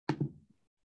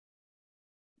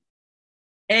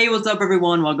Hey, what's up,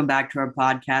 everyone? Welcome back to our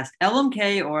podcast,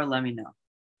 LMK or Let Me Know.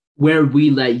 Where we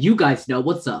let you guys know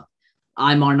what's up.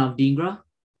 I'm Arnav Dhingra.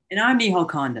 And I'm Nihal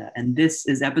Konda, and this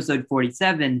is episode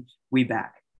 47. We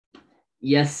back.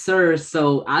 Yes, sir.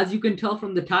 So, as you can tell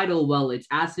from the title, well, it's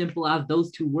as simple as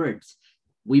those two words.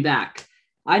 We back.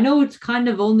 I know it's kind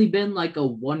of only been like a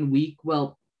 1 week,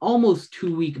 well, almost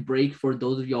 2 week break for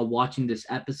those of y'all watching this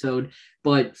episode,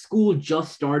 but school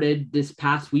just started this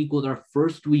past week with our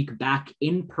first week back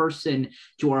in person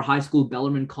to our high school,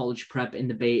 Bellarmine College Prep in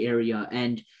the Bay Area.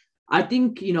 And I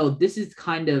think, this is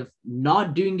kind of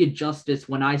not doing it justice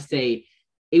when I say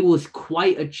it was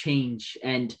quite a change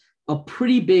and a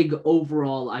pretty big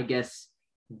overall, I guess,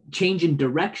 change in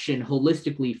direction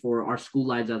holistically for our school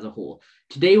lives as a whole.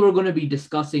 Today, we're going to be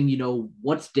discussing,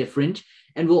 what's different.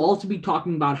 And we'll also be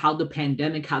talking about how the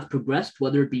pandemic has progressed,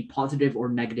 whether it be positive or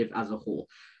negative as a whole.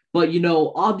 But,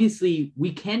 obviously,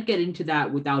 we can't get into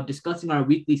that without discussing our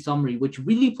weekly summary, which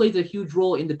really plays a huge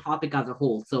role in the topic as a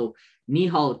whole. So,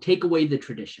 Nihal, take away the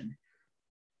tradition.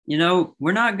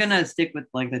 We're not going to stick with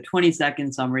like the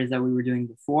 20-second summaries that we were doing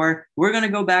before. We're going to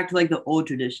go back to like the old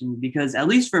traditions because, at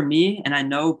least for me, and I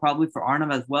know probably for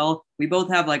Arnav as well, we both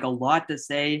have like a lot to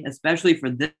say, especially for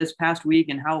this past week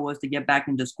and how it was to get back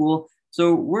into school.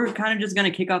 So we're kind of just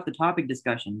going to kick off the topic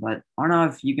discussion. But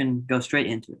Arnav, you can go straight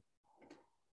into it.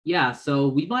 Yeah, so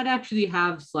we might actually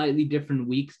have slightly different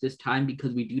weeks this time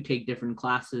because we do take different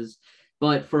classes.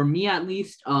 But for me, at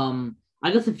least,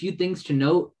 I guess a few things to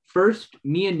note. First,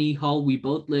 me and Nihal, we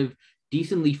both live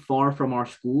decently far from our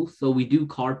school, so we do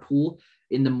carpool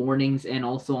in the mornings and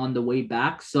also on the way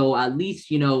back. So at least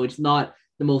it's not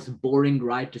the most boring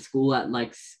ride to school at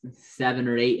like 7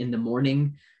 or 8 in the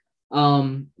morning.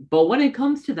 But when it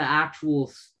comes to the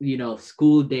actual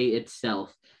school day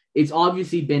itself, it's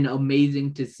obviously been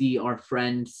amazing to see our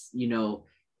friends,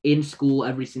 in school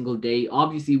every single day.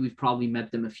 Obviously, we've probably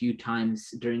met them a few times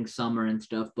during summer and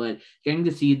stuff, but getting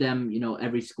to see them,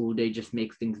 every school day just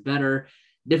makes things better.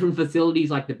 Different facilities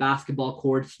like the basketball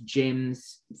courts,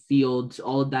 gyms, fields,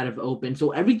 all of that have opened.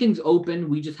 So everything's open.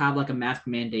 We just have like a mask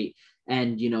mandate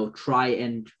and, try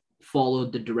and follow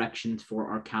the directions for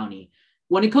our county.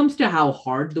 When it comes to how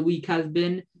hard the week has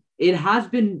been, it has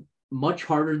been much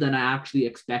harder than I actually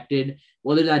expected,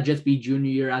 whether that just be junior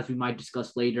year, as we might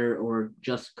discuss later, or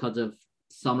just because of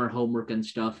summer homework and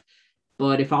stuff.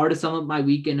 But if I were to sum up my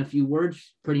week in a few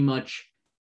words, pretty much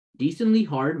decently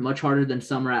hard, much harder than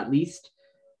summer at least.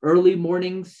 Early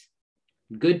mornings,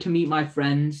 good to meet my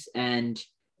friends, and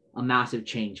a massive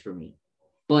change for me.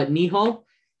 But Nihal,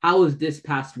 how was this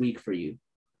past week for you?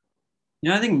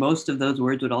 I think most of those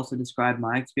words would also describe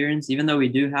my experience, even though we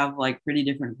do have like pretty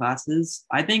different classes.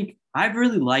 I think I've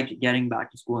really liked getting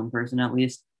back to school in person, at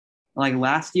least. Like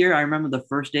last year, I remember the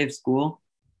first day of school,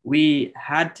 we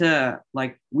had to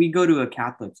we go to a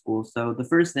Catholic school. So the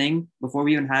first thing before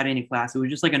we even had any class, it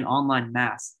was just like an online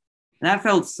mass. And that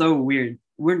felt so weird.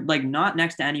 We're like not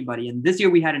next to anybody. And this year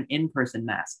we had an in-person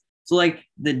mass. So like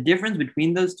the difference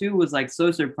between those two was like so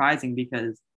surprising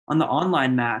because on the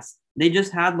online mass, they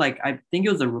just had like I think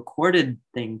it was a recorded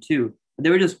thing too. But they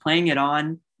were just playing it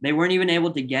on. They weren't even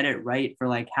able to get it right for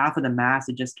like half of the mass.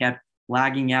 It just kept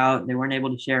lagging out. They weren't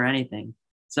able to share anything.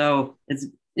 So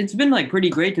it's been like pretty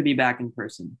great to be back in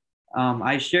person.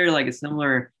 I share like a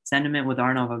similar sentiment with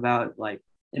Arnav about like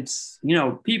it's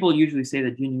people usually say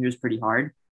that junior year is pretty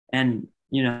hard, and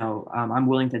I'm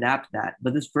willing to adapt to that.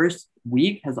 But this first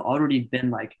week has already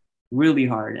been like really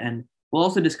hard, and we'll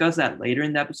also discuss that later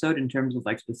in the episode in terms of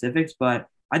like specifics. But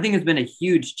I think it's been a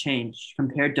huge change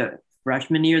compared to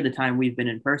freshman year, the time we've been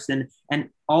in person, and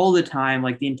all the time,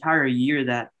 like the entire year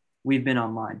that we've been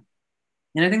online.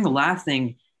 And I think the last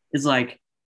thing is like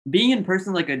being in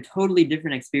person, like a totally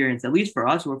different experience. At least for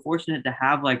us, we're fortunate to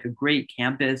have like a great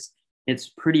campus. It's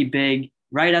pretty big.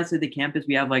 Right outside the campus,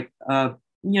 we have like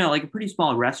like a pretty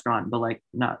small restaurant, but like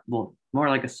not well, more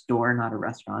like a store, not a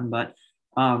restaurant. But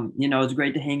it's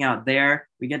great to hang out there.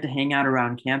 We get to hang out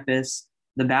around campus.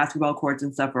 The basketball courts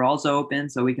and stuff are also open,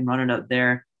 so we can run it out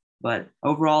there. But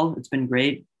overall, it's been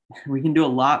great. We can do a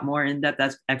lot more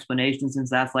in-depth explanations since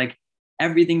that's like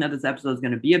everything that this episode is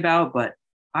going to be about. But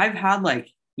I've had like,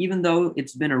 even though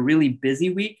it's been a really busy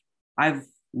week, I've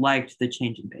liked the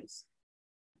change in pace.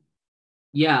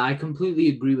 Yeah, I completely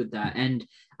agree with that. And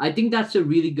I think that's a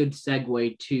really good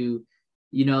segue to,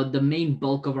 the main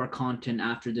bulk of our content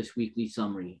after this weekly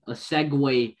summary, a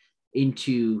segue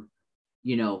into,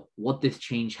 what this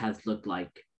change has looked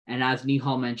like. And as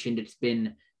Nihal mentioned, it's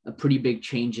been a pretty big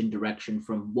change in direction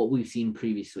from what we've seen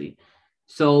previously.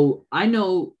 So I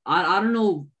don't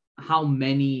know how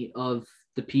many of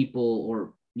the people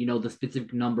or the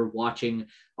specific number watching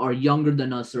are younger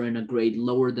than us or in a grade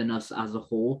lower than us as a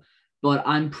whole. But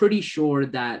I'm pretty sure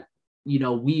that,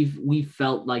 we've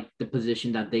felt like the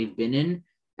position that they've been in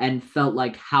and felt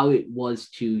like how it was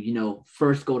to,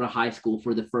 first go to high school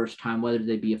for the first time, whether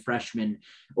they be a freshman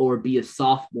or be a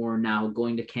sophomore now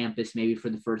going to campus maybe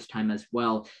for the first time as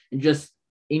well, and just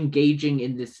engaging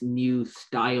in this new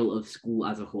style of school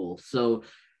as a whole. So,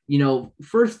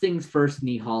 first things first,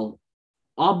 Nihal,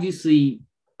 obviously,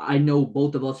 I know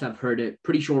both of us have heard it.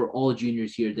 Pretty sure all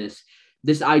juniors hear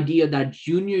this idea that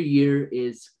junior year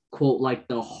is, quote, like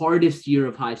the hardest year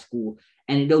of high school,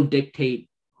 and it'll dictate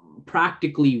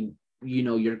practically,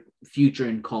 your future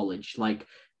in college, like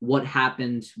what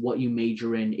happens, what you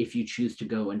major in, if you choose to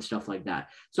go and stuff like that.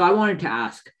 So I wanted to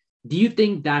ask, do you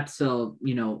think that's a,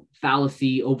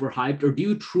 fallacy, overhyped, or do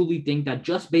you truly think that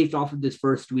just based off of this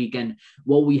first week and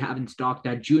what we have in stock,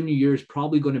 that junior year is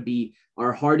probably going to be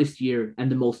our hardest year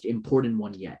and the most important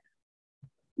one yet?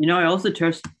 I also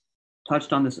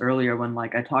touched on this earlier when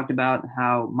I talked about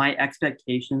how my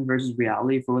expectations versus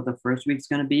reality for what the first week's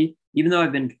going to be, even though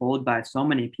I've been told by so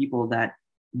many people that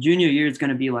junior year is going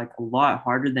to be a lot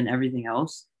harder than everything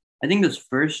else. I think this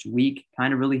first week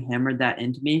kind of really hammered that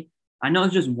into me. I know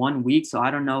it's just 1 week, so I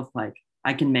don't know if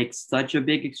I can make such a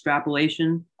big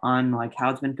extrapolation on how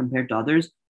it's been compared to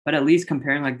others, but at least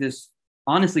comparing this,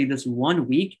 honestly, this 1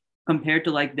 week compared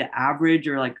to the average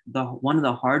or the one of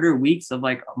the harder weeks of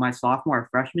my sophomore or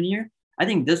freshman year, I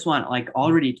think this one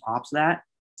already tops that.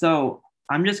 So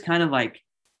I'm just kind of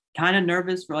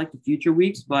nervous for the future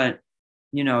weeks, but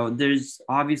there's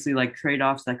obviously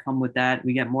trade-offs that come with that.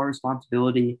 We get more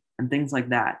responsibility and things like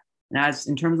that. And as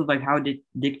in terms of how it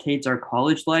dictates our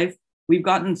college life, we've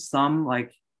gotten some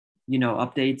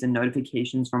updates and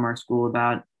notifications from our school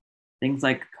about things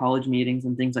like college meetings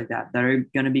and things like that are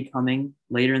going to be coming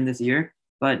later in this year.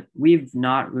 But we've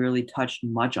not really touched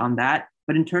much on that.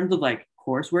 But in terms of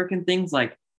coursework and things,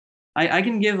 I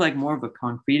can give more of a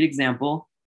concrete example.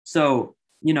 So,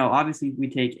 obviously we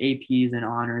take APs and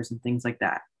honors and things like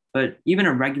that. But even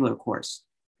a regular course,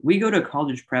 we go to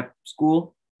college prep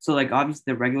school. So obviously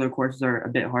the regular courses are a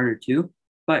bit harder too.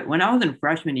 But when I was in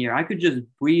freshman year, I could just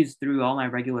breeze through all my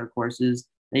regular courses.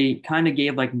 They kind of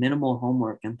gave minimal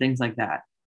homework and things like that.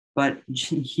 But,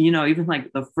 even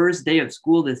the first day of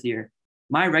school this year,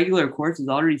 my regular courses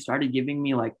already started giving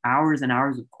me hours and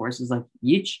hours of courses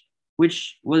each,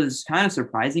 which was kind of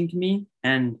surprising to me.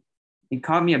 And it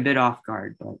caught me a bit off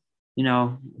guard. But,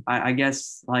 I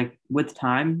guess with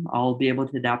time, I'll be able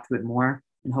to adapt to it more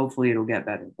and hopefully it'll get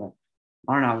better. But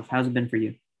I don't know. How's it been for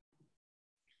you?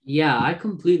 Yeah, I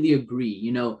completely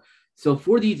agree. So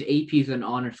for these APs and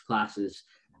honors classes,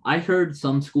 I heard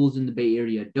some schools in the Bay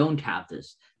Area don't have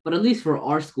this, but at least for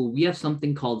our school, we have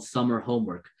something called summer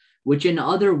homework, which in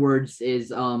other words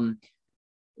is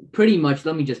pretty much,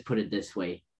 let me just put it this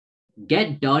way.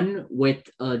 Get done with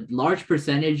a large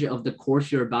percentage of the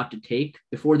course you're about to take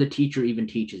before the teacher even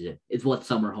teaches it, is what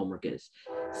summer homework is.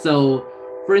 So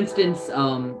for instance,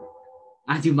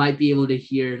 as you might be able to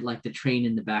hear the train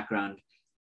in the background,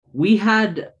 we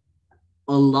had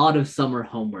a lot of summer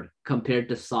homework compared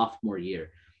to sophomore year.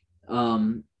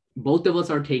 Both of us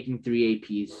are taking 3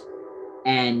 APs,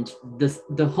 and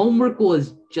the homework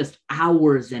was just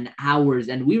hours and hours,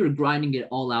 and we were grinding it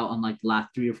all out on the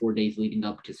last 3 or 4 days leading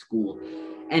up to school.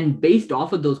 And based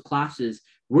off of those classes,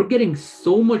 we're getting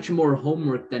so much more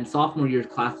homework than sophomore year's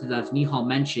classes, as Nihal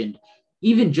mentioned.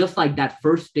 Even just that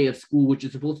first day of school, which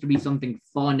is supposed to be something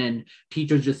fun and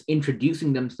teachers just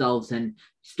introducing themselves and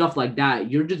stuff like that,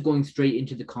 you're just going straight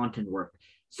into the content work.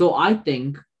 So I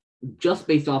think just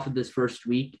based off of this first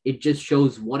week, it just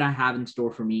shows what I have in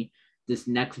store for me this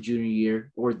next junior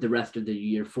year or the rest of the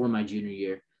year for my junior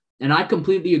year. And I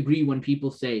completely agree when people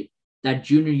say that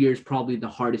junior year is probably the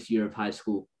hardest year of high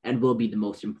school and will be the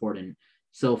most important.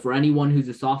 So for anyone who's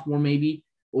a sophomore maybe,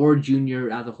 or junior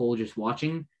as a whole just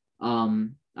watching,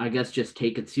 I guess just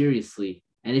take it seriously.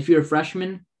 And if you're a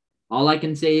freshman, all I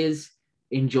can say is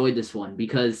enjoy this one,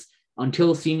 because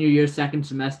until senior year, second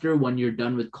semester, when you're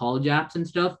done with college apps and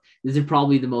stuff, this is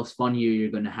probably the most fun year you're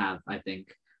going to have, I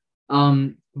think.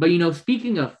 But,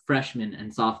 speaking of freshmen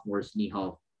and sophomores,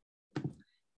 Nihal,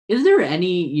 is there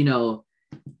any,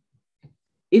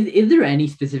 is there any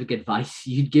specific advice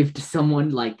you'd give to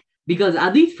someone because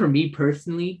at least for me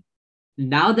personally,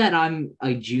 now that I'm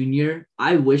a junior,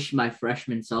 I wish my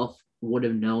freshman self would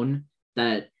have known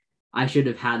that I should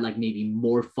have had maybe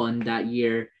more fun that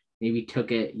year, maybe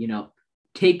took it,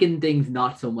 taken things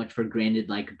not so much for granted,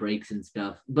 breaks and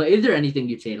stuff. But is there anything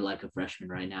you'd say to a freshman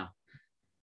right now?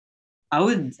 I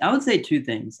would say 2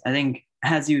 things. I think,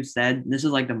 as you said, this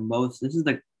is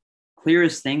the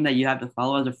clearest thing that you have to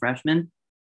follow as a freshman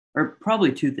are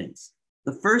probably two things.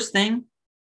 The first thing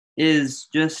is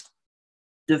just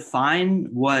define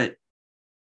what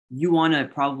you want to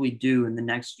probably do in the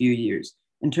next few years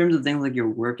in terms of things like your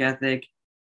work ethic,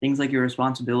 things like your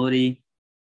responsibility,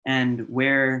 and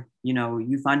where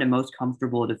you find it most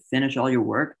comfortable to finish all your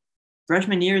work.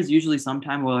 Freshman year is usually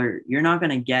sometime where you're not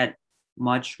going to get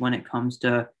much when it comes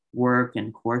to work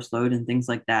and course load and things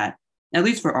like that. At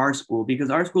least for our school, because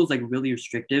our school is like really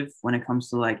restrictive when it comes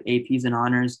to like APs and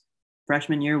honors.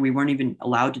 Freshman year, we weren't even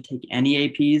allowed to take any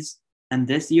APs. And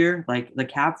this year, like the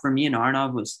cap for me and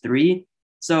Arnav was 3.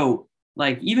 So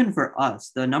like even for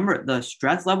us, the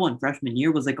stress level in freshman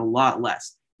year was like a lot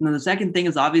less. And then the second thing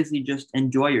is obviously just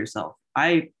enjoy yourself.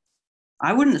 I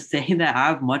wouldn't say that I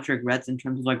have much regrets in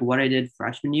terms of like what I did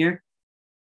freshman year,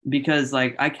 because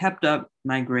like I kept up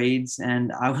my grades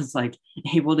and I was like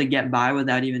able to get by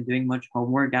without even doing much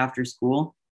homework after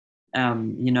school.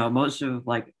 Most of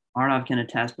like Arnav can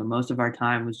attest, but most of our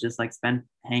time was just like spent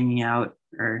hanging out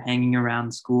or hanging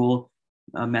around school,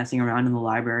 messing around in the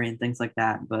library and things like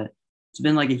that. But it's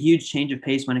been like a huge change of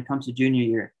pace when it comes to junior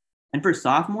year. And for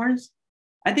sophomores,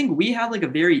 I think we had like a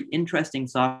very interesting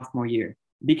sophomore year,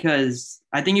 because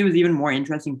I think it was even more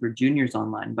interesting for juniors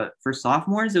online. But for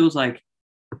sophomores, it was like,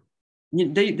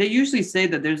 they usually say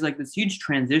that there's like this huge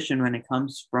transition when it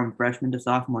comes from freshman to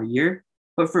sophomore year.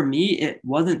 But for me, it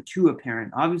wasn't too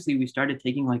apparent. Obviously, we started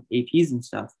taking like APs and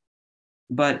stuff,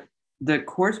 but the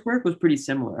coursework was pretty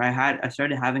similar. I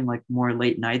started having like more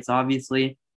late nights,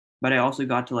 obviously, but I also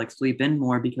got to like sleep in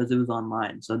more because it was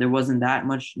online. So there wasn't that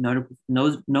much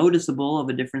noticeable of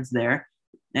a difference there.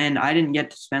 And I didn't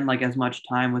get to spend like as much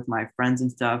time with my friends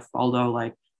and stuff, although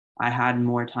like I had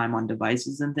more time on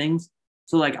devices and things.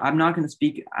 So like I'm not going to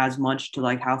speak as much to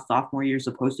like how sophomore year is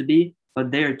supposed to be,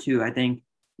 but there too, I think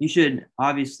you should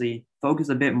obviously focus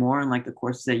a bit more on like the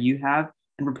courses that you have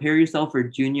and prepare yourself for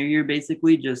junior year.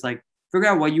 Basically, just like figure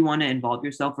out what you want to involve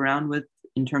yourself around with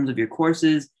in terms of your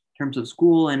courses, in terms of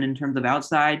school, and in terms of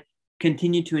outside.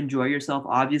 Continue to enjoy yourself,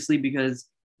 obviously, because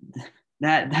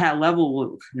that level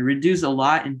will reduce a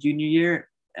lot in junior year,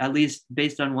 at least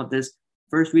based on what this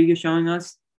first week is showing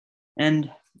us.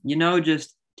 And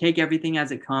just take everything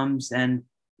as it comes and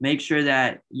make sure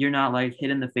that you're not like hit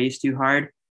in the face too hard.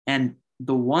 And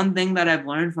the one thing that I've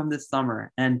learned from this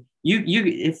summer, and you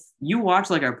if you watch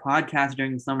like our podcast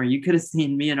during the summer, you could have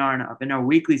seen me and Arnav in our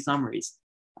weekly summaries.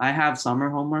 I have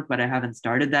summer homework, but I haven't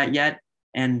started that yet,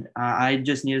 and I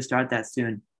just need to start that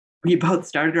soon. We both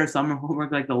started our summer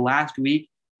homework like the last week,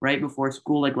 right before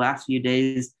school, like last few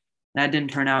days. That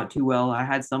didn't turn out too well. I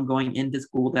had some going into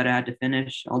school that I had to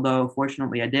finish, although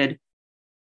fortunately I did.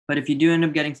 But if you do end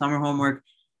up getting summer homework,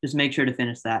 just make sure to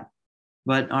finish that.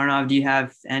 But Arnav, do you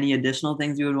have any additional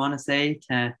things you would want to say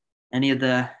to any of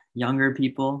the younger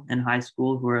people in high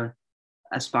school who are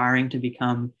aspiring to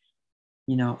become,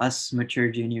 us mature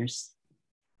juniors?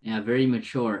 Yeah, very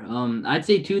mature. I'd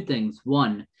say two things.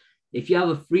 One, if you have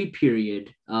a free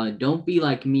period, don't be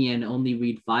like me and only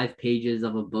read 5 pages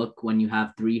of a book when you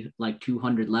have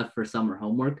 200 left for summer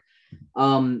homework.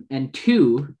 And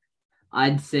two,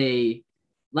 I'd say,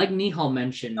 like Nihal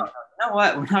mentioned. No, you know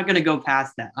what? We're not gonna go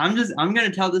past that. I'm gonna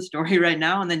tell the story right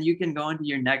now, and then you can go into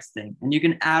your next thing, and you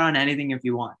can add on anything if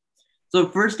you want. So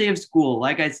first day of school,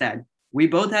 like I said, we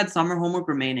both had summer homework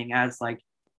remaining, as like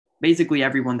basically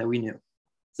everyone that we knew.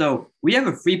 So we have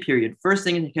a free period, first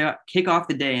thing to kick off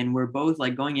the day, and we're both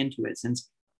like going into it, since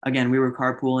again we were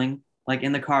carpooling. Like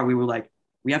in the car, we were like,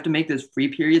 we have to make this free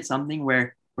period something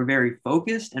where we're very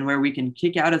focused and where we can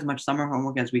kick out as much summer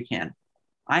homework as we can.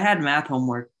 I had math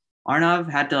homework. Arnav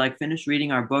had to like finish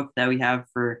reading our book that we have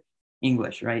for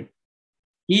English, right?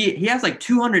 He has like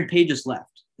 200 pages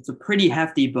left. It's a pretty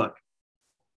hefty book.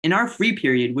 In our free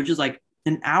period, which is like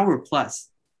an hour plus,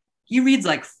 he reads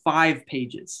like 5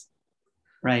 pages,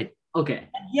 right? Okay.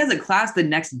 And he has a class the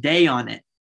next day on it.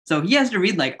 So he has to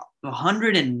read like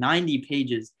 190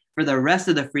 pages for the rest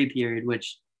of the free period,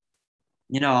 which,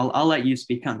 I'll let you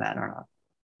speak on that, Arnav.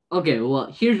 Okay,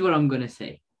 well, here's what I'm going to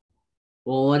say.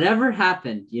 Well, whatever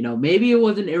happened, maybe it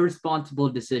was an irresponsible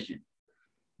decision,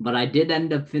 but I did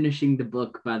end up finishing the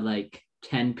book by like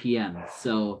 10 p.m.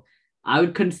 So I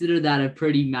would consider that a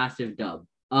pretty massive dub.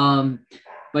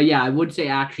 But yeah, I would say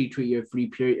actually treat your free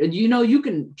period. And you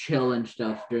can chill and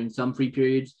stuff during some free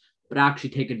periods, but actually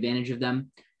take advantage of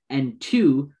them. And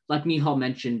two, like Nihal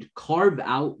mentioned, carve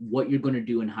out what you're going to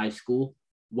do in high school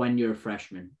when you're a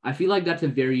freshman. I feel like that's a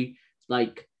very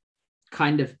like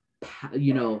kind of,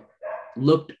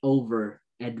 looked over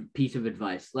piece of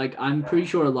advice. Like I'm pretty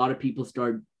sure a lot of people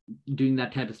start doing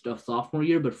that type of stuff sophomore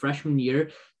year, but freshman year,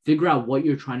 figure out what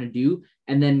you're trying to do.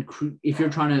 And then if you're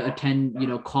trying to attend,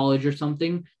 college or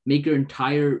something, make your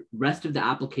entire rest of the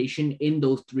application in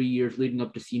those 3 years leading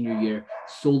up to senior year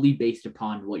solely based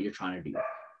upon what you're trying to do.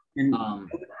 And to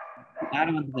add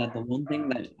on to that, the one thing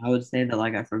that I would say that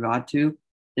like I forgot to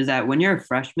is that when you're a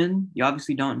freshman, you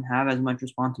obviously don't have as much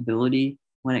responsibility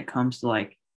when it comes to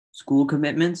like school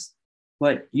commitments,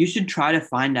 but you should try to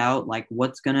find out like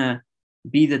what's gonna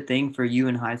be the thing for you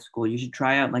in high school. You should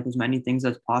try out like as many things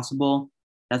as possible.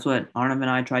 That's what Arnav and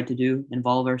I tried to do,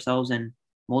 involve ourselves in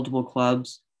multiple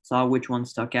clubs, saw which ones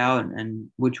stuck out and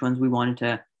which ones we wanted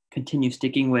to continue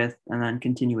sticking with and then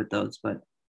continue with those. But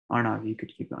Arnav, you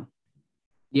could keep going.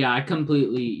 Yeah, I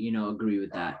completely, agree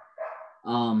with that.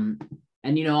 And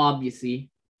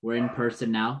obviously we're in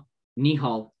person now.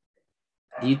 Nihal,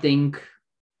 do you think,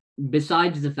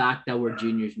 besides the fact that we're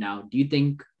juniors now, do you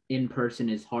think in person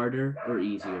is harder or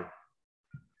easier?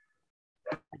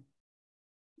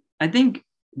 I think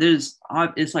it's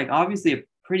like obviously a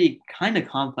pretty kind of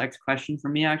complex question for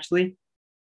me, actually.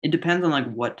 It depends on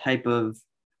like what type of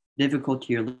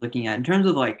difficulty you're looking at. In terms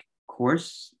of like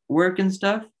course work and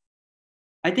stuff,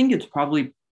 I think it's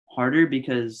probably harder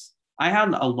because I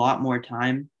have a lot more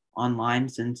time online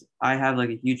since I have like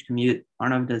a huge commute.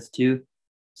 Arnav does too.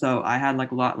 So I had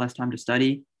like a lot less time to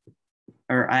study,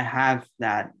 or I have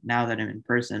that now that I'm in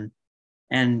person.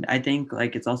 And I think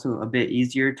like it's also a bit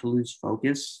easier to lose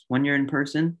focus when you're in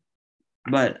person.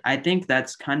 But I think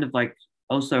that's kind of like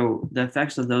also the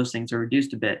effects of those things are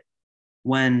reduced a bit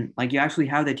when like you actually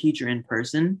have the teacher in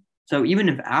person. So even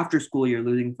if after school you're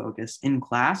losing focus in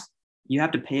class, you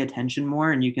have to pay attention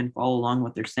more and you can follow along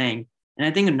what they're saying. And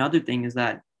I think another thing is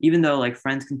that even though like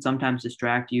friends can sometimes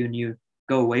distract you and you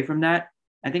go away from that,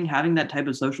 I think having that type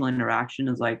of social interaction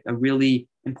is like a really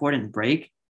important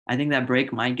break. I think that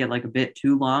break might get like a bit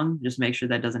too long. Just make sure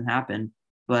that doesn't happen.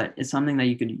 But it's something that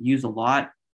you could use a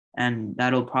lot, and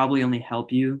that'll probably only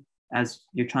help you as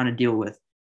you're trying to deal with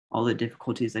all the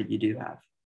difficulties that you do have.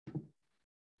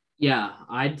 Yeah,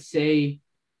 I'd say,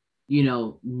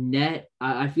 net.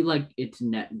 I feel like it's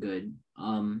net good.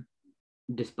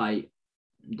 Despite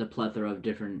the plethora of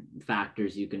different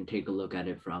factors you can take a look at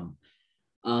it from.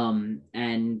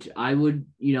 And I would,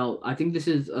 I think this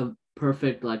is a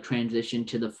perfect like transition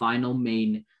to the final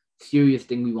main serious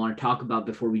thing we want to talk about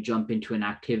before we jump into an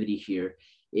activity here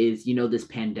is, this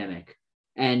pandemic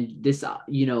and this,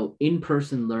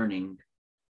 in-person learning.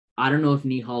 I don't know if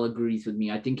Nihal agrees with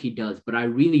me. I think he does, but I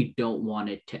really don't want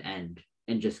it to end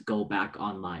and just go back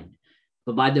online.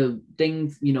 But by the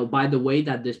things, by the way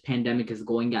that this pandemic is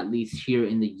going, at least here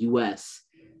in the US,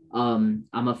 I'm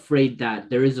afraid that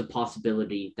there is a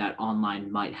possibility that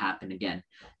online might happen again,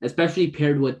 especially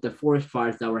paired with the forest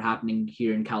fires that were happening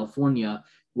here in California,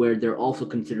 where they're also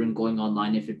considering going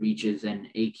online if it reaches an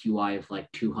AQI of like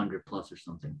 200 plus or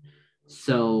something.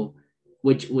 So,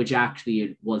 which actually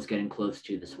it was getting close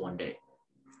to this one day.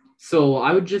 So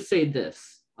I would just say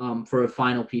this for a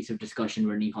final piece of discussion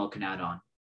where Nihal can add on.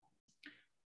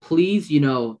 Please,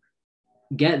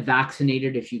 get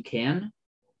vaccinated if you can,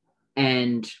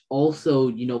 and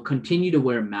also continue to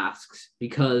wear masks,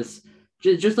 because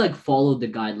just like follow the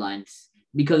guidelines,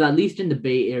 because at least in the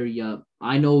Bay Area,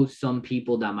 I know some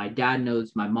people that my dad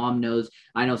knows, my mom knows,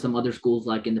 I know some other schools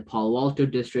like in the Palo Alto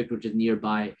district, which is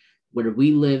nearby where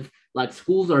we live, like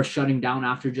schools are shutting down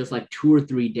after just like 2 or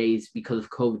 3 days because of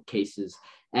COVID cases.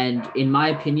 And in my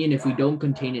opinion, if we don't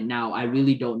contain it now, I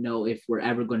really don't know if we're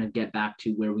ever going to get back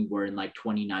to where we were in like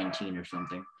 2019 or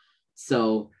something.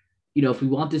 So, if we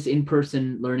want this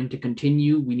in-person learning to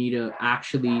continue, we need to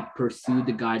actually pursue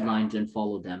the guidelines and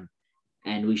follow them.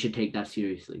 And we should take that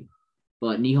seriously.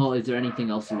 But Nihal, is there anything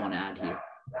else you want to add here?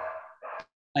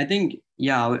 I think,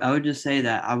 yeah, I would just say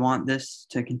that I want this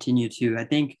to continue too. I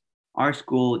think our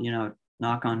school,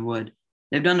 knock on wood,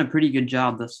 they've done a pretty good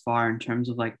job thus far in terms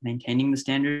of like maintaining the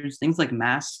standards. Things like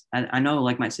masks. I know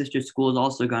like my sister's school has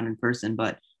also gone in person,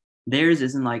 but theirs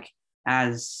isn't like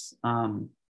as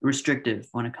restrictive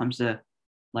when it comes to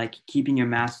like keeping your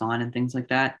mask on and things like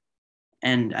that.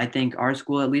 And I think our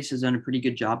school at least has done a pretty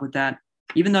good job with that,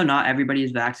 even though not everybody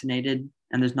is vaccinated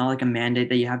and there's not like a mandate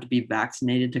that you have to be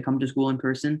vaccinated to come to school in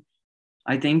person.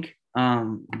 I think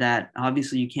that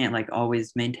obviously you can't like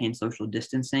always maintain social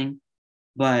distancing,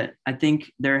 but I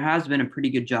think there has been a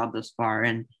pretty good job thus far.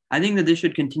 And I think that this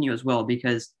should continue as well,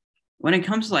 because when it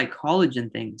comes to like college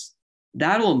and things,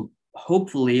 that'll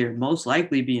hopefully or most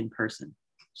likely be in person.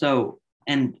 So,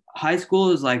 and high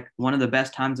school is like one of the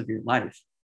best times of your life.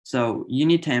 So you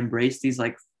need to embrace these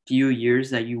like few years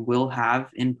that you will have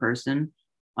in person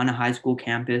on a high school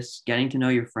campus, getting to know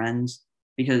your friends,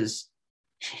 because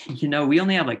we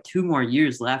only have like 2 more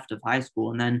years left of high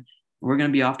school, and then we're going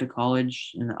to be off to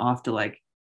college and off to like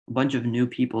a bunch of new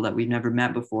people that we've never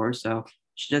met before. So you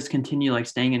should just continue like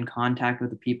staying in contact with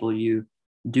the people you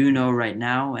do know right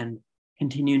now and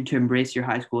continuing to embrace your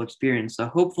high school experience. So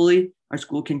hopefully our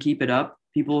school can keep it up.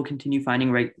 People will continue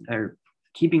or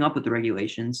keeping up with the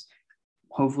regulations.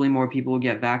 Hopefully more people will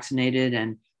get vaccinated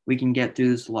and we can get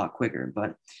through this a lot quicker.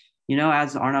 But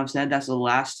as Arnav said, that's the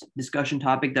last discussion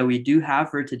topic that we do have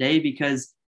for today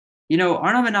because,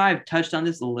 Arnav and I have touched on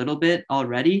this a little bit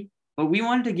already, but we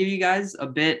wanted to give you guys a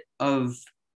bit of,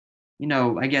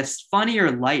 I guess, funny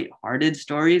or light-hearted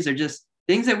stories or just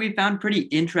things that we found pretty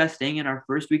interesting in our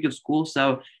first week of school.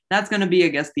 So that's going to be, I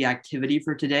guess, the activity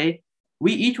for today.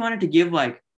 We each wanted to give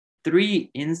like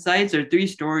 3 insights or 3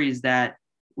 stories that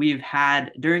we've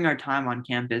had during our time on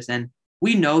campus. And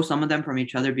we know some of them from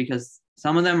each other because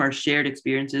some of them are shared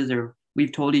experiences or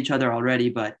we've told each other already.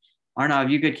 But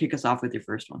Arnav, you could kick us off with your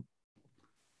first one.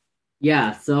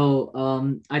 Yeah,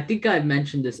 so I think I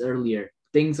mentioned this earlier.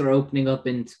 Things are opening up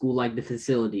in school, like the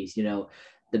facilities,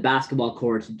 the basketball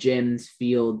courts, gyms,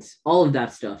 fields, all of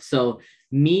that stuff. So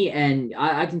me and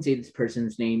I can say this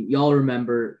person's name. Y'all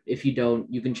remember. If you don't,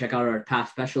 you can check out our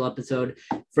past special episode.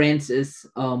 Francis,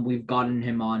 we've gotten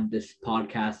him on this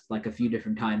podcast like a few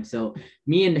different times. So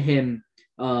me and him,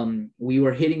 we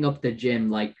were hitting up the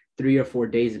gym like 3 or 4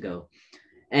 days ago.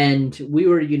 And we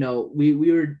were,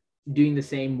 we were doing the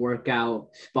same workout,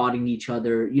 spotting each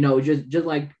other, just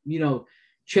like,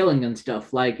 chilling and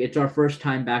stuff. Like it's our first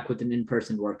time back with an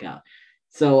in-person workout.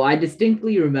 So I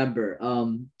distinctly remember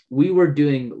we were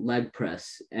doing leg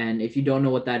press. And if you don't know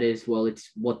what that is, well,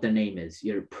 it's what the name is.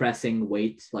 You're pressing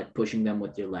weights, like pushing them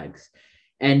with your legs.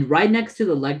 And right next to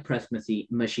the leg press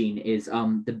machine is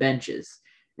the benches.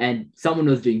 And someone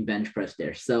was doing bench press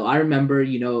there. So I remember,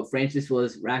 Francis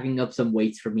was racking up some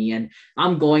weights for me and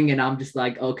I'm going and I'm just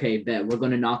like, okay, bet we're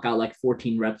going to knock out like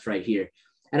 14 reps right here.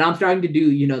 And I'm starting to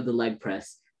do, the leg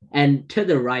press. And to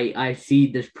the right, I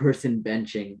see this person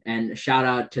benching, and shout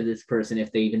out to this person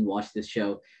if they even watch this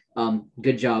show.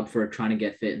 Good job for trying to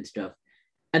get fit and stuff.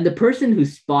 And the person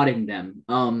who's spotting them,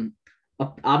 I'm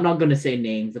not going to say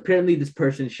names. Apparently this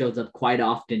person shows up quite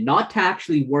often, not to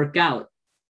actually work out,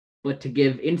 but to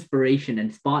give inspiration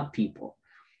and spot people.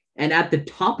 And at the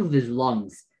top of his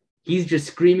lungs, he's just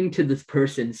screaming to this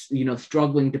person,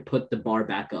 struggling to put the bar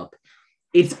back up.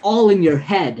 It's all in your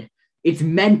head. It's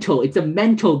mental. It's a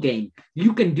mental game.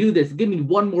 You can do this. Give me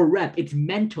one more rep. It's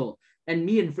mental. And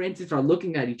me and Francis are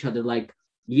looking at each other like,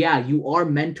 yeah, you are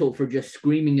mental for just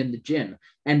screaming in the gym.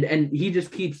 And he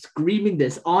just keeps screaming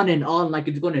this on and on like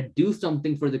it's going to do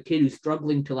something for the kid who's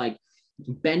struggling to like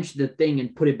bench the thing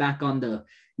and put it back on the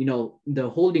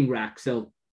holding rack.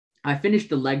 So I finished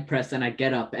the leg press and I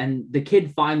get up and the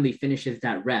kid finally finishes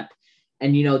that rep.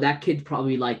 And, that kid's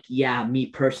probably like, yeah, me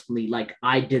personally, like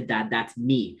I did that. That's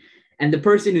me. And the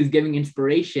person who's giving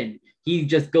inspiration, he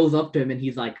just goes up to him and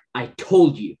he's like, I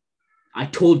told you,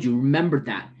 remember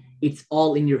that. It's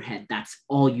all in your head. That's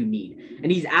all you need.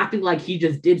 And he's acting like he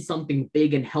just did something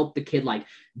big and helped the kid like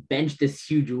bench this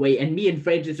huge weight. And me and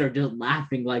Francis are just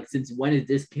laughing like, since when is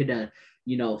this kid a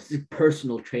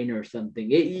personal trainer or something?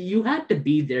 You had to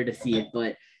be there to see it,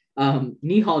 but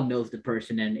Nihal knows the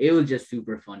person and it was just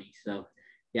super funny. So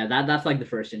yeah, that's like the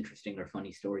first interesting or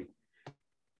funny story.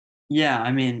 Yeah,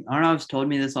 I mean, Arnav's told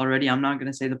me this already. I'm not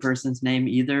going to say the person's name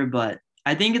either, but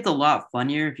I think it's a lot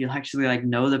funnier if you actually like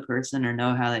know the person or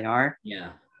know how they are. Yeah.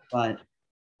 But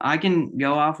I can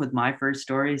go off with my first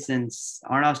story since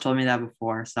Arnav's told me that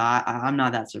before. So I'm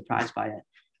not that surprised by it.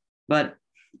 But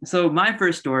so my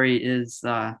first story is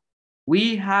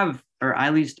we have, or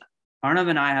at least Arnav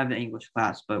and I have an English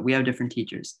class, but we have different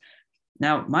teachers.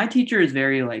 Now, my teacher is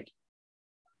very like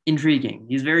intriguing.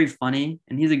 He's very funny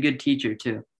and he's a good teacher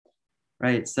too.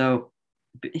 Right. So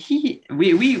we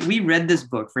read this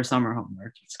book for summer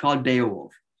homework. It's called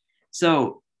Beowulf.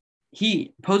 So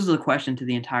he poses a question to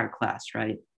the entire class,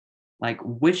 right? Like,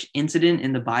 which incident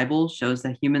in the Bible shows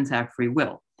that humans have free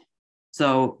will?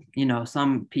 So,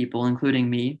 some people, including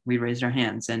me, we raised our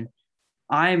hands, and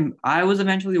I was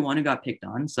eventually the one who got picked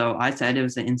on. So I said it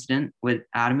was the incident with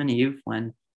Adam and Eve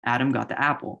when Adam got the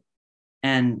apple.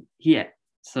 And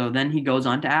so then he goes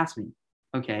on to ask me,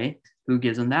 okay, who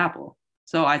gives him the apple?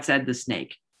 So I said the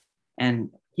snake. And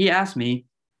he asked me,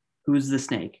 who's the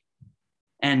snake?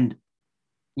 And,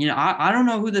 I don't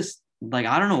know who this, like,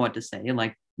 I don't know what to say.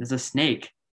 Like, there's a snake.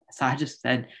 So I just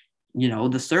said,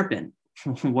 the serpent.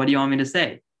 What do you want me to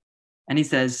say? And he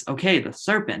says, okay, the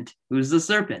serpent. Who's the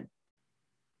serpent?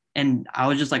 And I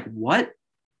was just like, what?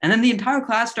 And then the entire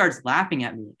class starts laughing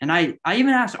at me. And I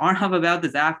even asked Arnav about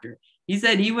this after. He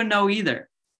said he wouldn't know either.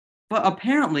 But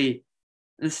apparently,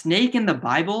 the snake in the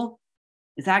Bible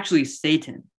is actually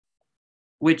Satan,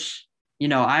 which,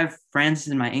 I have Francis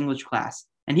in my English class,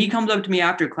 and he comes up to me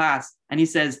after class and he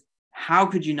says, "How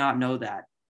could you not know that?"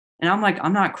 And I'm like,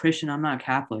 "I'm not Christian. I'm not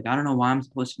Catholic. I don't know why I'm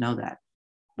supposed to know that."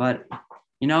 But,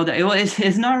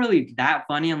 it's not really that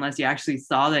funny unless you actually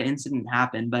saw the incident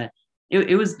happen. But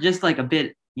it was just like a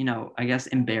bit, I guess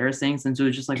embarrassing since it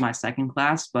was just like my second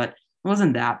class, but it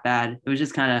wasn't that bad. It was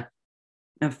just kind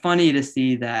of funny to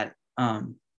see that,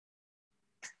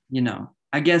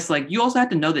 I guess like you also have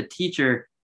to know the teacher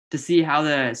to see how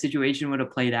the situation would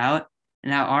have played out.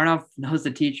 And how Arnav knows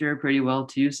the teacher pretty well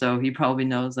too. So he probably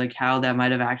knows like how that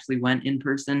might have actually went in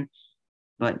person.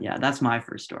 But yeah, that's my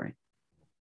first story.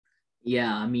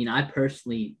 Yeah, I mean, I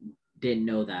personally didn't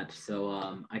know that, so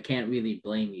I can't really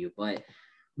blame you. But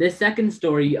the second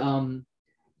story,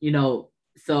 you know,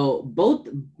 so both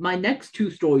my next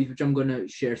two stories, which I'm gonna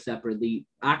share separately,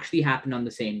 actually happened on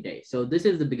the same day. So this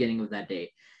is the beginning of that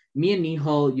day. Me and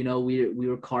Nihal, we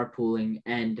were carpooling,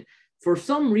 and for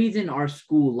some reason, our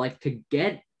school, like to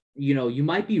get, you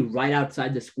might be right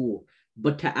outside the school,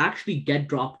 but to actually get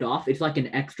dropped off, it's like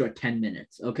an extra 10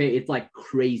 minutes. Okay, it's like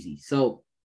crazy. So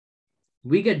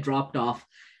we get dropped off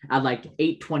at like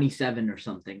 8:27 or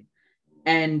something,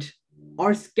 and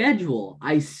our schedule,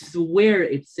 I swear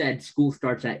it said school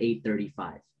starts at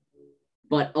 8:35,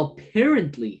 but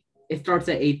apparently it starts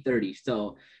at 8:30.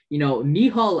 So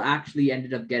Nihal actually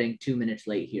ended up getting 2 minutes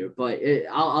late here, but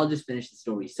I'll just finish the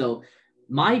story. So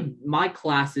my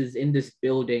class is in this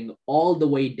building all the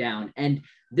way down, and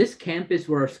this campus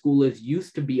where our school is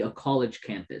used to be a college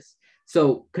campus.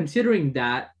 So considering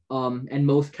that, and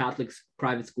most Catholic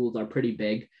private schools are pretty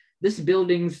big, this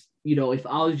building's, if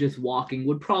I was just walking,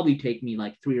 would probably take me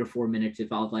like 3 or 4 minutes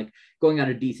if I was like going at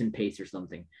a decent pace or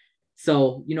something.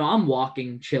 So, I'm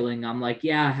walking, chilling. I'm like,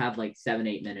 yeah, I have like 7,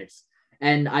 8 minutes.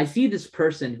 And I see this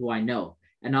person who I know,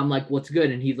 and I'm like, what's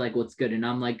good? And he's like, what's good? And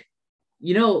I'm like,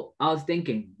 I was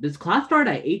thinking, does class start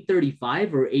at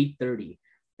 8:35 or 8:30?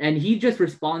 And he just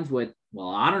responds with, well,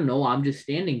 I don't know. I'm just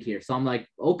standing here. So I'm like,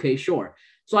 okay, sure.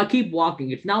 So I keep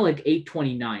walking. It's now like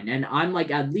 8:29, and I'm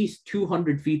like at least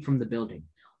 200 feet from the building.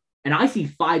 And I see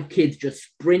five kids just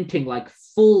sprinting like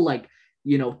full, like,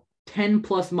 10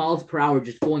 plus miles per hour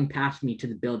just going past me to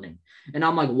the building. And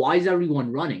I'm like, why is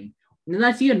everyone running? And then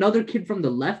I see another kid from the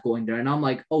left going there, and I'm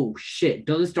like, oh shit,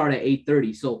 doesn't start at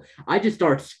 8:30. So I just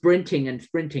start sprinting and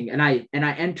sprinting, and I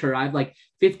enter. I have like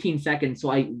 15 seconds.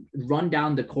 So I run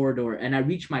down the corridor and I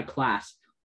reach my class,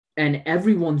 and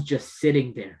everyone's just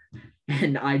sitting there.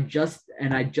 And I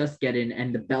just get in,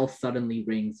 and the bell suddenly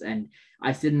rings, and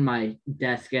I sit in my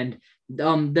desk, and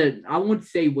the I won't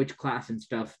say which class and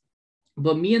stuff,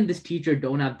 but me and this teacher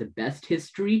don't have the best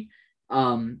history,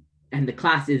 and the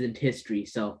class isn't history.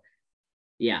 So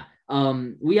yeah,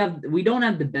 we don't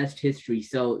have the best history.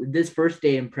 So this first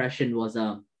day impression was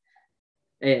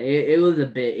it was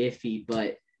a bit iffy,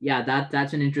 but yeah,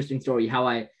 that's an interesting story, how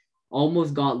I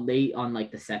almost got late on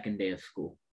like the second day of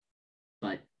school.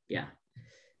 But yeah.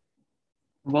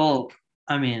 Well,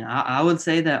 I mean, I would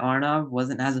say that Arnav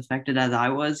wasn't as affected as I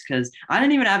was because I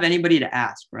didn't even have anybody to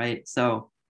ask, right? So,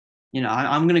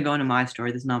 I'm going to go into my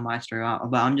story. This is not my story,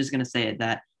 but I'm just going to say it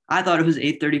that I thought it was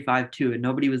 8:35 too, and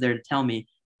nobody was there to tell me.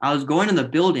 I was going to the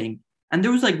building, and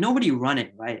there was like nobody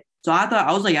running, right? So I thought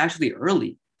I was like actually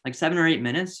early, like 7 or 8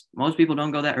 minutes. Most people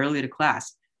don't go that early to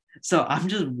class. So I'm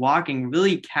just walking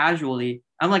really casually.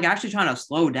 I'm like actually trying to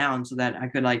slow down so that I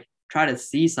could like try to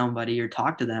see somebody or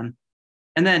talk to them.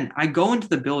 And then I go into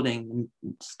the building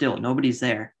and still nobody's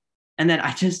there. And then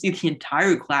I just see the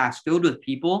entire class filled with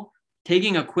people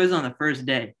taking a quiz on the first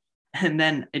day. And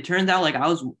then it turns out like I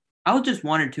was just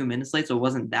 1 or 2 minutes late, so it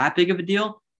wasn't that big of a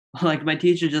deal. Like my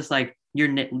teacher just like, you're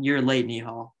late,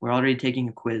 Nihal. We're already taking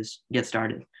a quiz. Get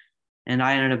started. And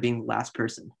I ended up being the last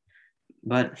person.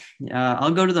 But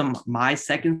I'll go to my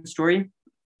second story.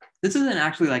 This isn't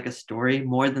actually like a story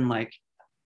more than like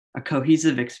a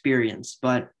cohesive experience,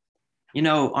 but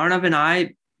Arnav and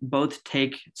I both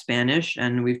take Spanish,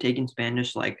 and we've taken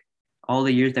Spanish like all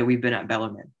the years that we've been at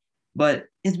Bellarmine. But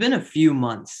it's been a few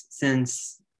months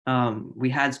since we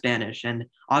had Spanish. And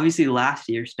obviously, last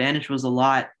year, Spanish was a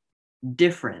lot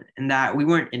different in that we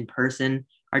weren't in person.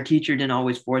 Our teacher didn't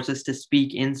always force us to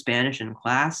speak in Spanish in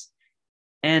class.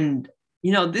 And,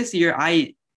 this year,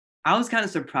 I was kind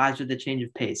of surprised with the change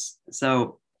of pace.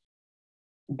 So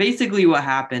basically, what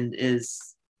happened is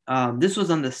this was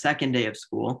on the second day of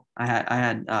school. I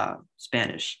had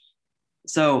Spanish.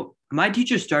 So my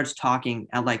teacher starts talking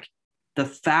at like the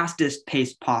fastest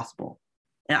pace possible.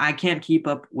 And I can't keep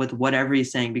up with whatever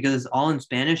he's saying because it's all in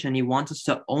Spanish and he wants us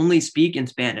to only speak in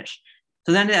Spanish.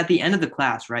 So then at the end of the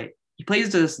class, right, he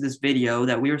plays this video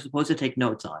that we were supposed to take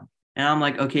notes on. And I'm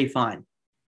like, okay, fine.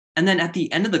 And then at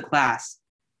the end of the class,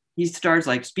 he starts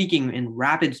like speaking in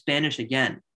rapid Spanish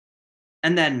again.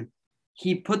 And then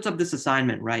he puts up this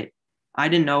assignment, right? I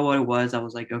didn't know what it was. I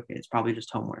was like, okay, it's probably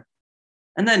just homework.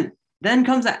 And then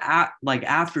comes like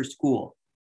after school.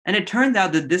 And it turns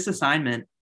out that this assignment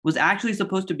was actually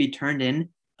supposed to be turned in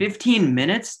 15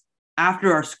 minutes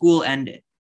after our school ended.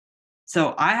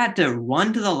 So I had to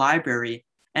run to the library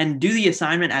and do the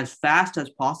assignment as fast as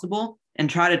possible and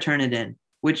try to turn it in,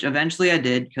 which eventually I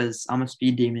did because I'm a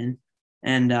speed demon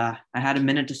and I had a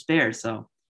minute to spare. So,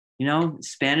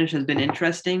 Spanish has been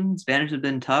interesting. Spanish has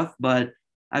been tough, but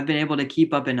I've been able to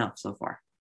keep up enough so far.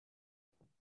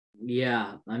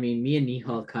 Yeah, I mean, me and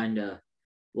Nihal kind of,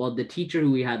 well, the teacher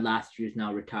who we had last year is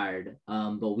now retired,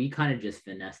 but we kind of just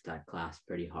finessed that class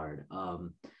pretty hard.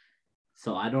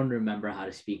 So I don't remember how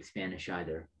to speak Spanish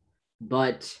either.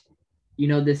 But,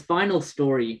 this final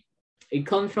story, it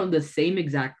comes from the same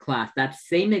exact class, that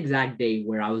same exact day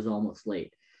where I was almost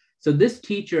late. So this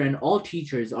teacher and all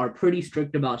teachers are pretty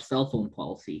strict about cell phone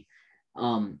policy,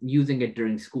 using it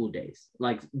during school days,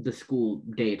 like the school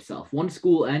day itself. Once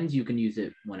school ends, you can use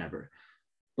it whenever.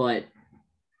 But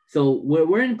so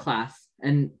we're in class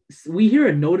and we hear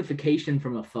a notification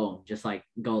from a phone, just like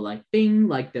go like bing,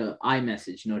 like the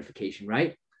iMessage notification,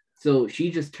 right? So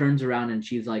she just turns around and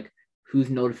she's like, whose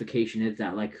notification is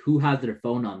that? Like, who has their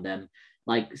phone on them?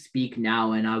 Like, speak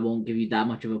now and I won't give you that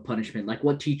much of a punishment. Like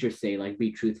what teachers say, like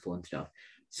be truthful and stuff.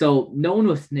 So no one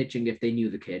was snitching if they knew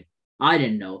the kid. I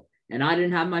didn't know. And I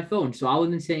didn't have my phone, so I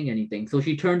wasn't saying anything. So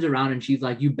she turns around and she's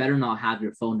like, you better not have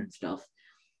your phone and stuff.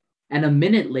 And a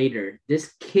minute later,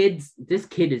 this kid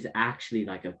is actually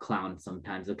like a clown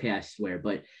sometimes. Okay, I swear.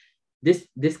 But this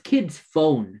kid's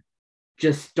phone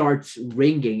just starts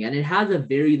ringing and it has a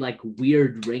very like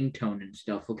weird ringtone and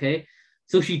stuff. Okay.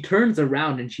 So she turns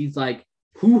around and she's like,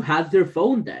 who has their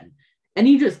phone then? And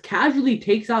he just casually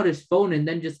takes out his phone and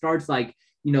then just starts like,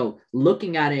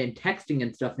 looking at it and texting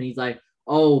and stuff. And he's like,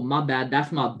 oh, my bad,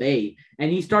 that's my bae.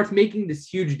 And he starts making this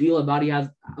huge deal about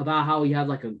how he has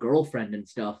like a girlfriend and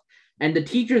stuff. And the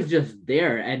teacher's just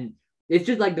there. And it's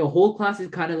just like the whole class is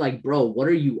kind of like, bro, what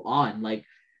are you on? Like,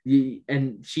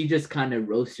 and she just kind of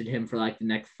roasted him for like the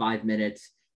next 5 minutes.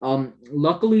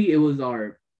 Luckily it was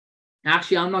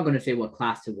actually, I'm not going to say what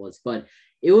class it was, but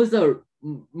it was a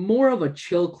more of a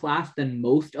chill class than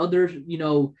most other,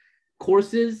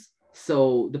 courses.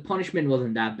 So the punishment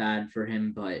wasn't that bad for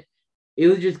him, but it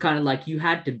was just kind of like you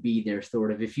had to be there,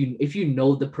 sort of. If you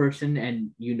know the person and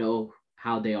you know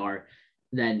how they are,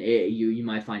 then you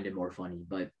might find it more funny.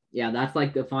 But yeah, that's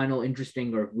like the final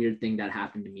interesting or weird thing that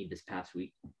happened to me this past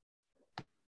week.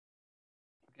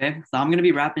 Okay, so I'm going to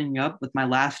be wrapping up with my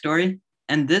last story.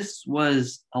 And this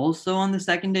was also on the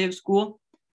second day of school.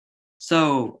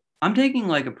 So I'm taking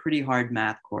like a pretty hard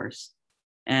math course.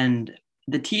 And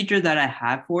the teacher that I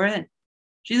have for it,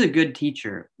 she's a good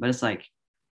teacher, but it's like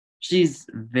she's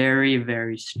very,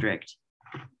 very strict.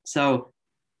 So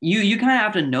you kind of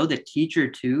have to know the teacher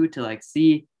too to like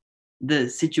see the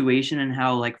situation and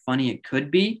how like funny it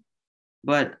could be.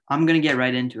 But I'm gonna get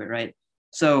right into it, right?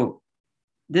 So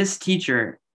this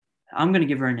teacher, I'm gonna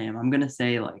give her a name. I'm gonna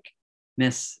say like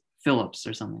Miss Phillips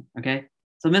or something. Okay.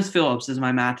 So Miss Phillips is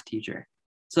my math teacher.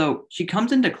 So she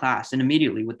comes into class and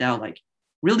immediately without like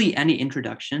really any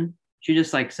introduction, she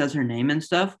just like says her name and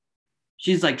stuff.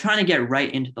 She's like trying to get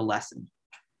right into the lesson.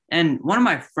 And one of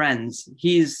my friends,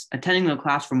 he's attending the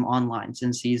class from online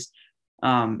since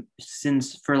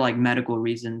for like medical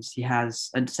reasons, he has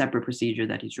a separate procedure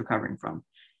that he's recovering from.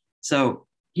 So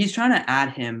he's trying to add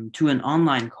him to an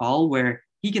online call where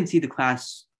he can see the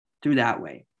class through that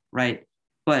way, right?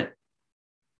 But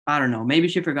I don't know, maybe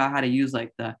she forgot how to use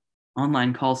like the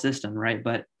online call system, right?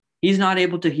 But he's not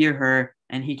able to hear her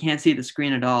and he can't see the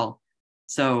screen at all.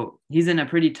 So he's in a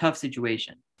pretty tough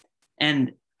situation.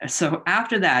 And so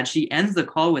after that, she ends the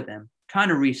call with him, trying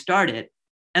to restart it.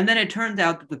 And then it turns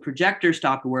out that the projector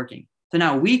stopped working. So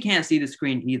now we can't see the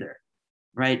screen either,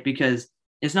 right? Because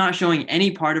it's not showing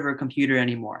any part of her computer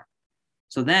anymore.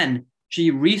 So then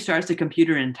she restarts the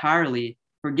computer entirely,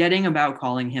 forgetting about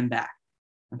calling him back.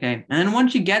 Okay. And then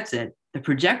once she gets it, the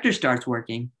projector starts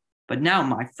working. But now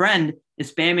my friend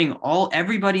is spamming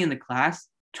everybody in the class,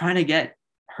 trying to get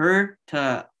her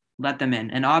to let them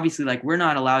in. And obviously, like, we're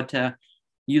not allowed to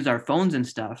use our phones and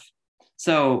stuff.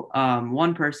 So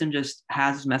one person just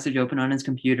has his message open on his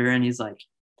computer and he's like,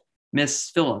 Miss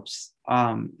Phillips,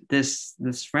 this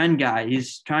friend guy,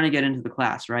 he's trying to get into the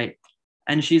class, right?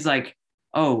 And she's like,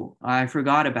 oh, I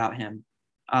forgot about him.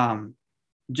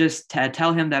 Just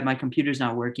tell him that my computer's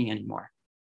not working anymore,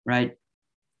 right?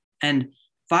 And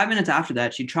 5 minutes after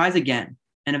that, she tries again.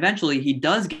 And eventually he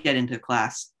does get into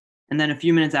class. And then a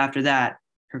few minutes after that,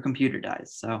 her computer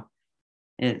dies. So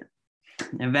it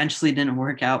eventually didn't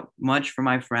work out much for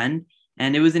my friend.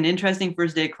 And it was an interesting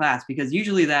first day of class because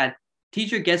usually that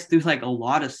teacher gets through like a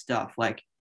lot of stuff, like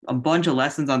a bunch of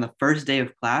lessons on the first day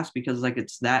of class because like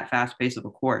it's that fast pace of a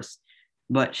course.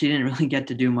 But she didn't really get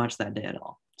to do much that day at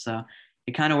all. So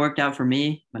it kind of worked out for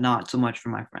me, but not so much for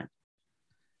my friend.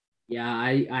 Yeah,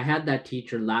 I had that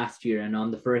teacher last year, and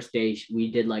on the first day we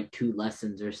did like 2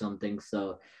 lessons or something.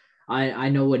 So I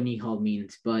know what Nihal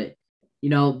means, but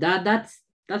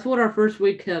that's what our first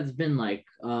week has been like.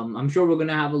 I'm sure we're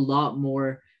gonna have a lot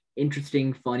more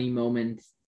interesting, funny moments,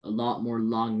 a lot more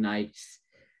long nights,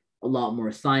 a lot more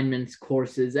assignments,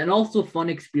 courses, and also fun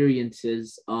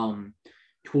experiences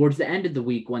towards the end of the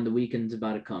week when the weekend's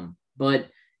about to come. But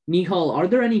Nihal, are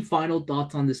there any final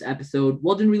thoughts on this episode?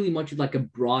 Wasn't really much of like a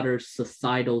broader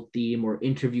societal theme or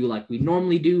interview like we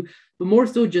normally do, but more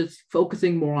so just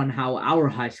focusing more on how our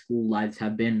high school lives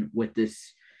have been with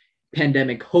this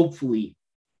pandemic hopefully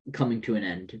coming to an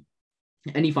end.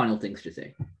 Any final things to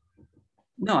say?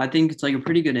 No, I think it's like a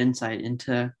pretty good insight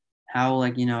into how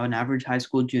like, an average high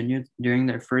school junior during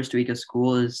their first week of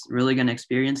school is really going to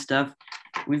experience stuff.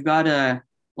 We've got a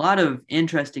lot of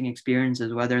interesting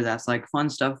experiences, whether that's like fun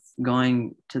stuff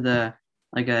going to the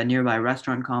like a nearby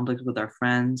restaurant complex with our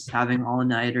friends, having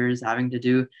all-nighters, having to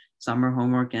do summer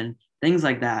homework and things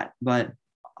like that. But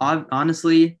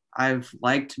honestly, I've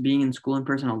liked being in school in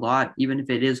person a lot, even if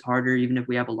it is harder, even if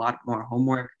we have a lot more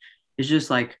homework. It's just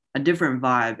like a different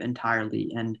vibe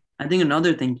entirely. And I think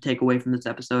another thing to take away from this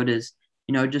episode is,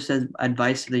 just as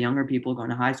advice to the younger people going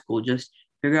to high school, just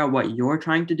figure out what you're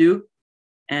trying to do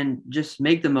and just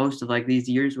make the most of like these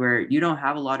years where you don't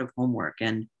have a lot of homework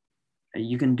and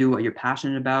you can do what you're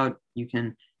passionate about. You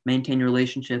can maintain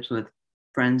relationships with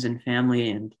friends and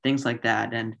family and things like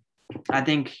that. And I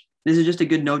think this is just a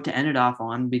good note to end it off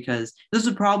on because this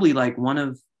is probably like one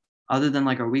of, other than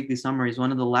like our weekly summaries,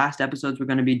 one of the last episodes we're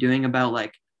going to be doing about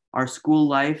like our school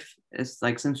life. It's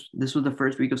like since this was the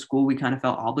first week of school, we kind of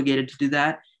felt obligated to do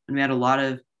that. And we had a lot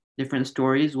of different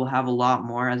stories. We'll have a lot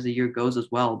more as the year goes as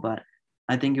well. But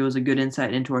I think it was a good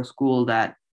insight into our school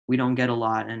that we don't get a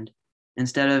lot. And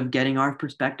instead of getting our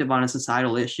perspective on a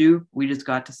societal issue, we just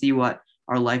got to see what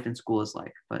our life in school is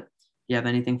like. But do you have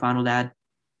anything final to add?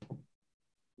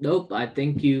 Nope, I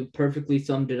think you perfectly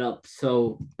summed it up.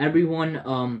 So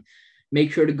everyone,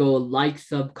 make sure to go like,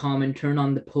 sub, comment, turn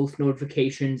on the post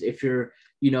notifications. If you're,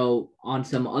 on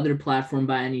some other platform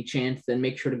by any chance, then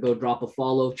make sure to go drop a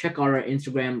follow. Check out our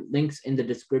Instagram links in the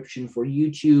description for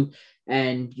YouTube.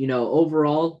 And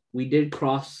overall, we did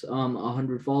cross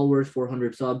 100 followers,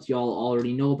 400 subs. Y'all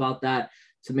already know about that.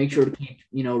 So make sure to keep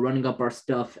running up our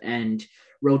stuff. And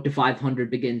road to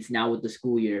 500 begins now with the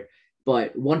school year.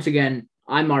 But once again,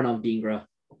 I'm Arnav Dhingra.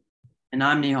 And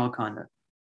I'm Nihal Kanda.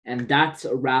 And that's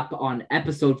a wrap on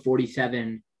episode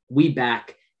 47. We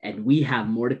back, and we have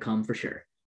more to come for sure.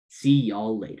 See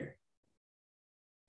y'all later.